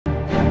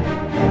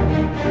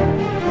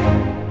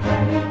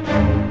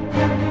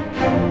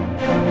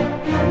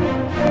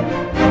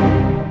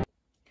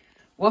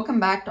Welcome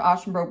back to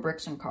Awesome Bro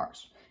Bricks and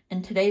Cars.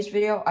 In today's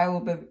video, I will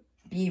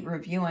be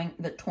reviewing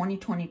the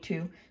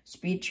 2022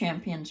 Speed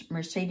Champions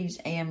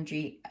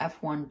Mercedes-AMG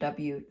F1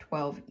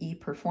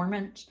 W12E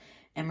Performance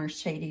and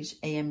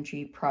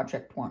Mercedes-AMG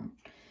Project 1.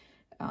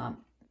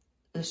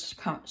 This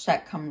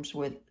set comes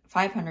with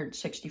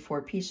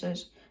 564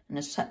 pieces and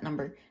is set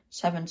number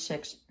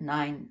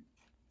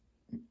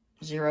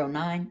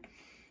 76909.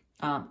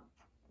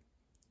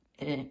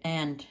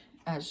 And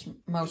as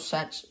most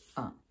sets,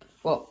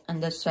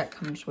 and this set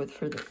comes with,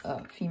 for the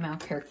female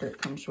character, it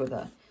comes with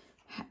a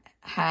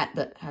hat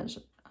that has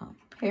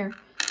hair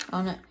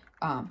on it,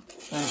 then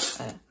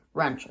a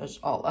wrench, as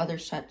all other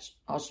sets,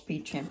 all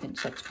Speed Champion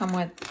sets come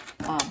with.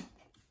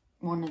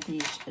 One of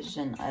these is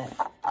in a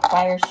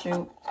fire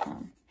suit,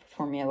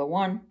 Formula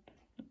 1.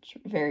 It's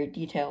very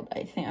detailed.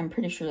 I'm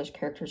pretty sure this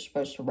character is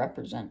supposed to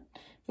represent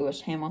Lewis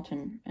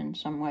Hamilton in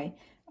some way.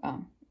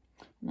 And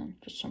then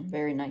just some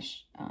very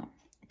nice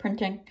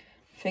printing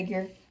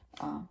figure.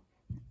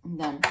 And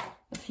then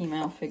the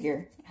female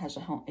figure has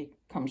a helmet. It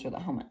comes with a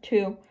helmet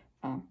too.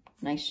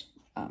 Nice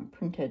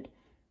printed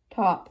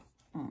top,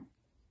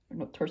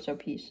 torso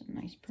piece, and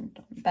nice print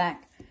on the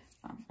back.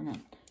 And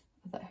then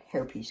the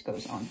hair piece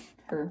goes on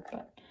her,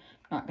 but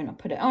I'm not gonna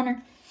put it on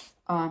her.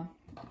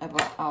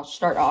 I'll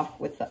start off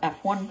with the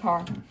F1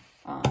 car.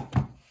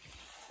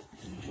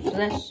 So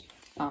this,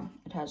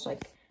 it has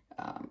like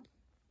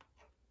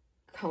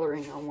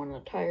coloring on one of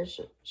the tires.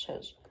 It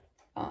says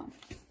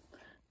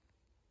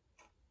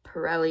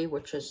Pirelli,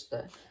 which is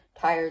the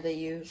tire they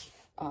use.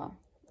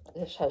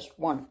 This has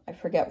one, I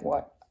forget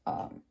what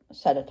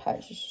set of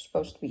tires is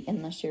supposed to be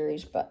in the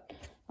series, but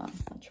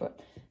that's what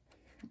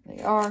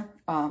they are.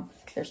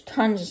 There's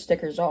tons of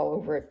stickers all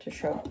over it to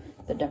show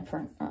the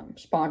different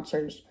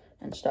sponsors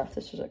and stuff.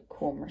 This is a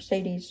cool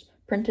Mercedes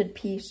printed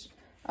piece.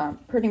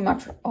 Pretty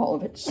much all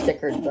of it's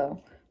stickered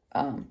though.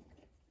 And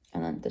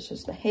then this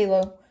is the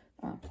halo.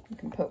 You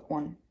can put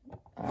one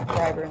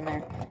driver in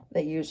there.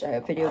 They use a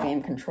video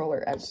game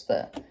controller as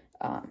the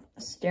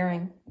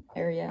steering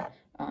area.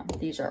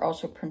 These are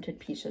also printed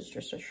pieces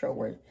just to show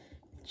where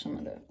some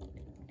of the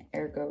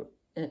air go.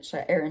 It's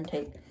air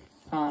intake.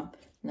 And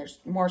there's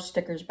more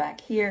stickers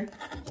back here.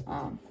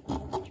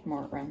 There's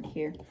more around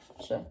here.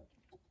 So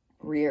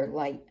rear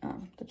light.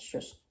 That's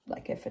just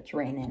like if it's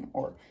raining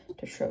or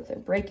to show they're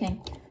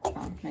braking.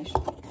 Nice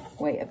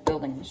way of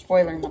building the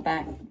spoiler in the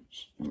back.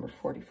 It's number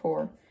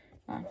 44.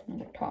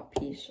 Another top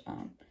piece.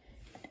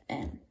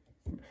 And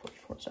number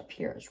 44 is up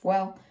here as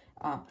well.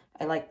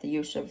 I like the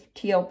use of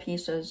teal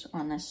pieces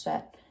on this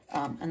set.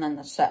 And then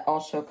the set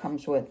also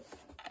comes with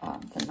a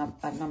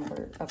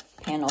number of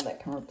panel that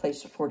can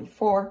replace the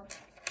 44.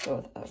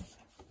 So a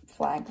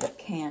flag that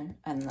can,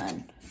 and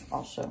then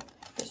also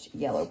this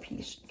yellow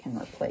piece can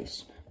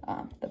replace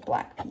the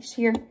black piece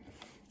here.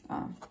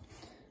 And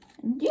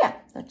yeah,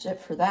 that's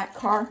it for that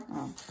car.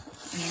 And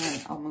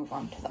then I'll move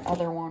on to the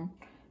other one,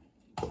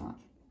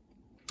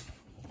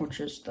 which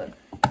is the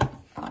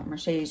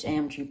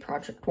Mercedes-AMG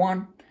Project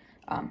 1.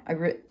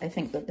 I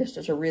think that this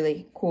is a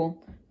really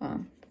cool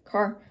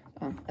car.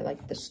 I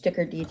like the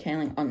sticker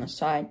detailing on the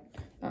side.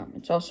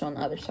 It's also on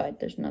the other side.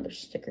 There's another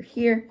sticker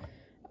here.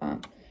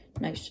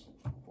 Nice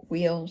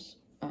wheels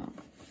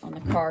on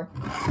the car.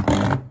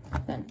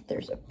 Then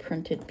there's a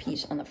printed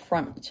piece on the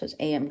front. It says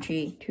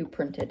AMG, 2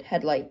 printed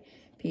headlight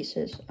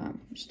pieces.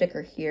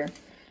 Sticker here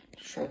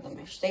to show the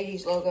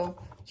Mercedes logo.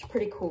 It's a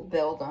pretty cool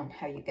build on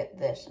how you get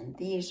this and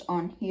these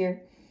on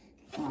here.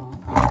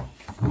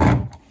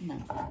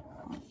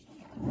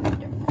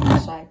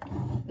 Side.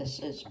 This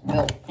is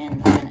built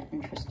in kind of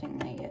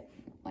interestingly.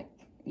 Like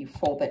you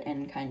fold it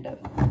in kind of,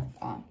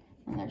 and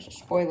there's a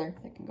spoiler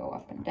that can go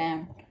up and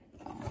down.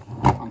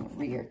 On the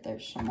rear,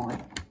 there's some more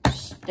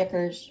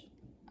stickers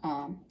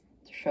to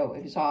show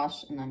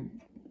exhaust, and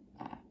then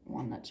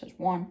one that says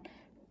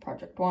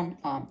Project 1.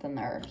 Then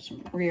there are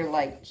some rear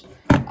lights,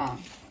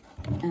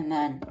 and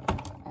then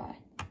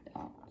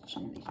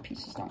some of these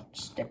pieces don't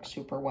stick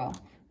super well.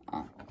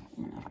 I'm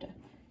gonna have to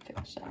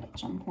fix that at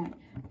some point.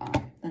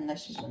 Then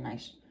this is a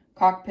nice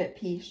cockpit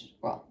piece,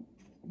 well,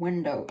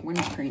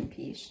 windscreen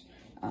piece,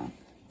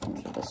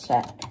 comes with a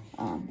set.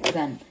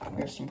 Then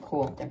there's some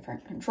cool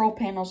different control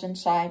panels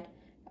inside,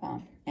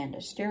 and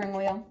a steering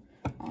wheel.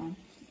 And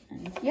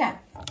yeah,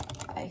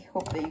 I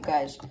hope that you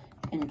guys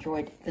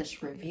enjoyed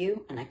this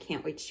review, and I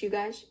can't wait to see you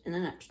guys in the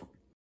next one.